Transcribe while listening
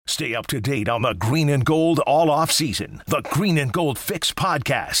Stay up to date on the Green and Gold all off season. The Green and Gold Fix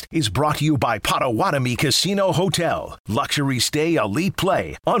podcast is brought to you by Potawatomi Casino Hotel. Luxury stay, elite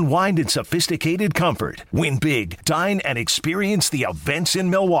play, unwind in sophisticated comfort. Win big, dine, and experience the events in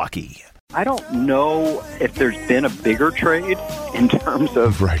Milwaukee. I don't know if there's been a bigger trade in terms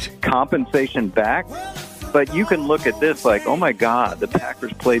of compensation back, but you can look at this like, oh my God, the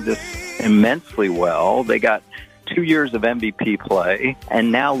Packers played this immensely well. They got 2 years of MVP play,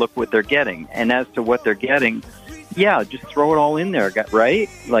 and now look what they're getting. And as to what they're getting, yeah, just throw it all in there, right?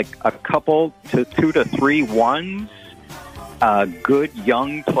 Like a couple to 2 to 3 ones, good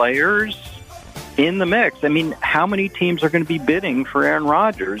young players in the mix. I mean, how many teams are going to be bidding for Aaron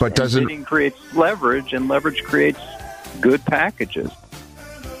Rodgers? But bidding creates leverage, and leverage creates good packages.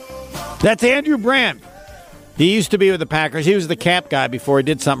 That's Andrew Brandt. He used to be with the Packers. He was the cap guy before he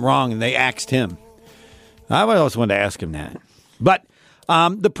did something wrong, and they axed him. I always wanted to ask him that. But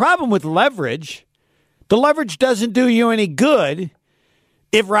the problem with leverage, the leverage doesn't do you any good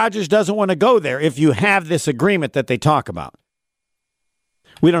if Rodgers doesn't want to go there, if you have this agreement that they talk about.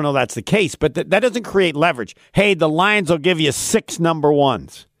 We don't know that's the case, but that doesn't create leverage. Hey, the Lions will give you 6 number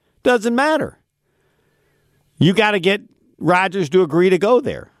ones. Doesn't matter. You got to get Rodgers to agree to go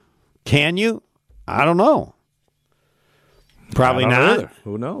there. Can you? I don't know. Probably not. Either.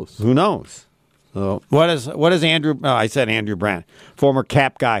 Who knows? Who knows? So what is Andrew? Oh, I said Andrew Brandt, former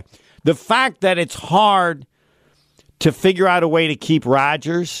cap guy. The fact that it's hard to figure out a way to keep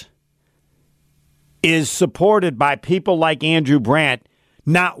Rodgers is supported by people like Andrew Brandt.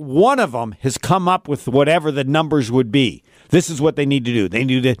 Not one of them has come up with whatever the numbers would be. This is what they need to do. They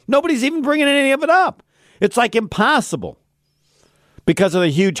need to. Nobody's even bringing any of it up. It's like impossible because of the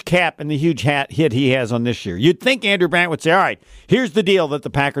huge cap and the huge hit he has on this year. You'd think Andrew Brandt would say, all right, here's the deal that the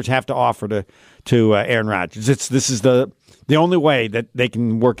Packers have to offer to Aaron Rodgers. This is the only way that they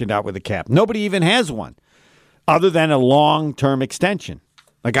can work it out with the cap. Nobody even has one other than a long-term extension.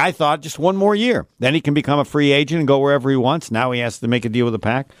 Like I thought, just one more year. Then he can become a free agent and go wherever he wants. Now he has to make a deal with the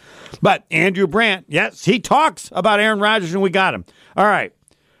Pack. But Andrew Brandt, yes, he talks about Aaron Rodgers, and we got him. All right.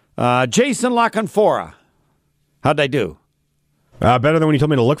 Jason LaCanfora. How'd I do? Better than when you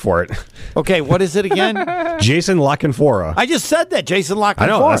told me to look for it. Okay, what is it again? Jason LaCanfora. I just said that, Jason LaCanfora. I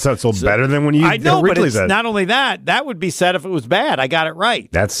know, that sounds so better than when you I know, originally but it's said. Not only that, that would be said if it was bad. I got it right.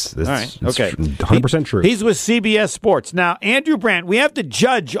 That's all right. Okay. 100% true. He's with CBS Sports. Now, Andrew Brandt, we have to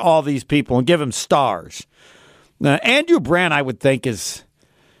judge all these people and give them stars. Andrew Brandt, I would think,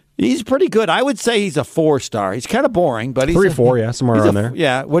 he's pretty good. I would say he's a 4-star. He's kind of boring, but he's 3-4, yeah, somewhere around there.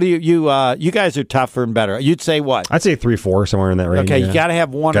 Yeah. What do you guys are tougher and better. You'd say what? I'd say 3-4, somewhere in that range. Okay, yeah. you got to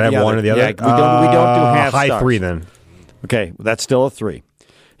have one. Got to have one or the other. Yeah, we don't do half high stars. 3 then. Okay, well, that's still a 3.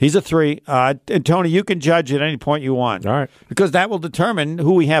 He's a 3. And Tony, you can judge at any point you want. All right. Because that will determine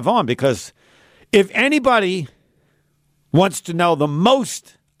who we have on. Because if anybody wants to know the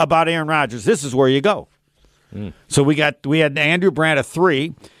most about Aaron Rodgers, this is where you go. So we had Andrew Brandt a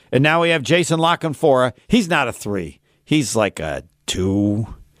 3, and now we have Jason LaCanfora. He's not a 3. He's like a 2.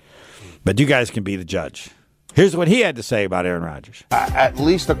 But you guys can be the judge. Here's what he had to say about Aaron Rodgers. At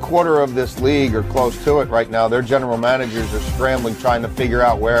least a quarter of this league or close to it right now, their general managers are scrambling trying to figure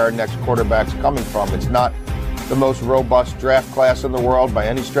out where our next quarterback's coming from. It's not the most robust draft class in the world by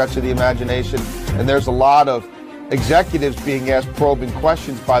any stretch of the imagination. And there's a lot of executives being asked probing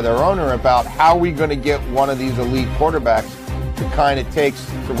questions by their owner about how are we going to get one of these elite quarterbacks the kind it takes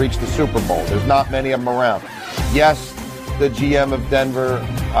to reach the Super Bowl. There's not many of them around. Yes, the GM of Denver,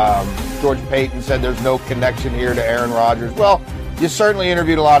 George Payton, said there's no connection here to Aaron Rodgers. Well, you certainly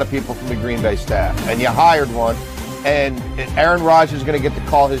interviewed a lot of people from the Green Bay staff, and you hired one, and Aaron Rodgers is going to get to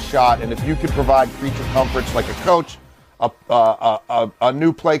call his shot, and if you could provide creature comforts like a coach, a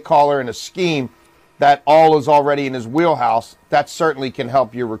new play caller, and a scheme, that all is already in his wheelhouse, that certainly can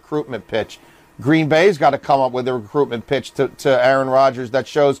help your recruitment pitch. Green Bay's got to come up with a recruitment pitch to Aaron Rodgers that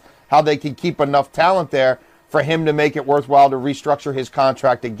shows how they can keep enough talent there for him to make it worthwhile to restructure his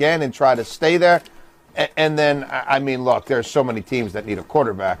contract again and try to stay there. And then, I mean, look, there's so many teams that need a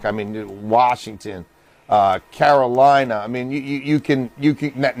quarterback. I mean, Washington, Carolina. I mean, you can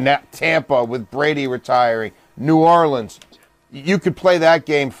Tampa with Brady retiring, New Orleans. You could play that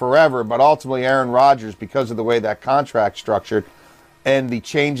game forever, but ultimately Aaron Rodgers, because of the way that contract's structured and the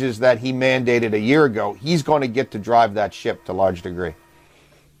changes that he mandated a year ago, he's going to get to drive that ship to a large degree.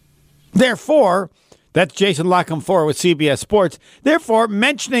 Therefore, that's Jason LaCanfora with CBS Sports. Therefore,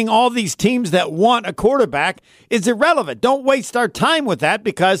 mentioning all these teams that want a quarterback is irrelevant. Don't waste our time with that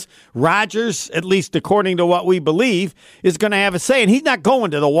because Rodgers, at least according to what we believe, is going to have a say. And he's not going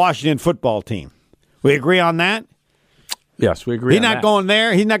to the Washington football team. We agree on that? Yes, we agree. He's not going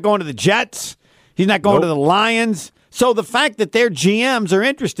there. He's not going to the Jets. He's not going to the Lions. So the fact that their GMs are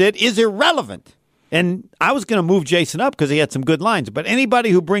interested is irrelevant. And I was going to move Jason up because he had some good lines. But anybody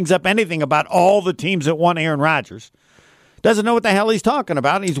who brings up anything about all the teams that won Aaron Rodgers doesn't know what the hell he's talking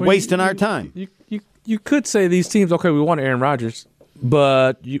about. He's wasting our time. You could say these teams, okay, we want Aaron Rodgers.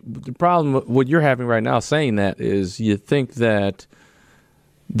 But the problem, what you're having right now saying that is you think that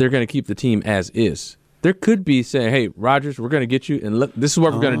they're going to keep the team as is. There could be saying, hey, Rodgers, we're going to get you, and look, this is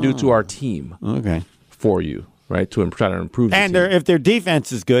what we're going to do to our team for you. Right, to try to improve. And if their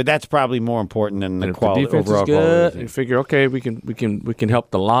defense is good, that's probably more important than the quality. If the defense overall is good, quality. and figure, okay, we can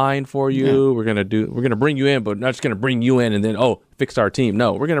help the line for you. Yeah. We're gonna bring you in, but not just gonna bring you in and then fix our team.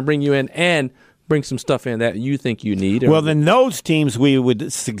 No, we're gonna bring you in and bring some stuff in that you think you need. Well, then those teams we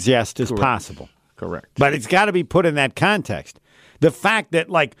would suggest is possible. Correct, but it's got to be put in that context. The fact that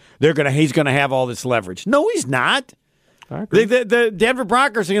he's gonna have all this leverage. No, he's not. The Denver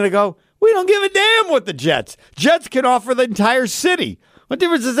Broncos are gonna go. We don't give a damn what the Jets. Jets can offer the entire city. What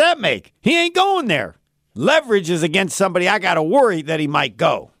difference does that make? He ain't going there. Leverage is against somebody I got to worry that he might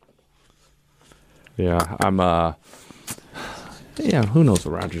go. Yeah, who knows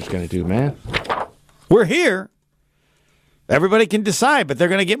what Rodgers is going to do, man? We're here. Everybody can decide, but they're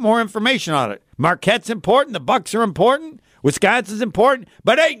going to get more information on it. Marquette's important. The Bucks are important. Wisconsin's important.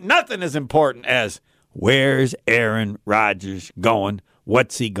 But ain't nothing as important as where's Aaron Rodgers going?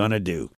 What's he going to do?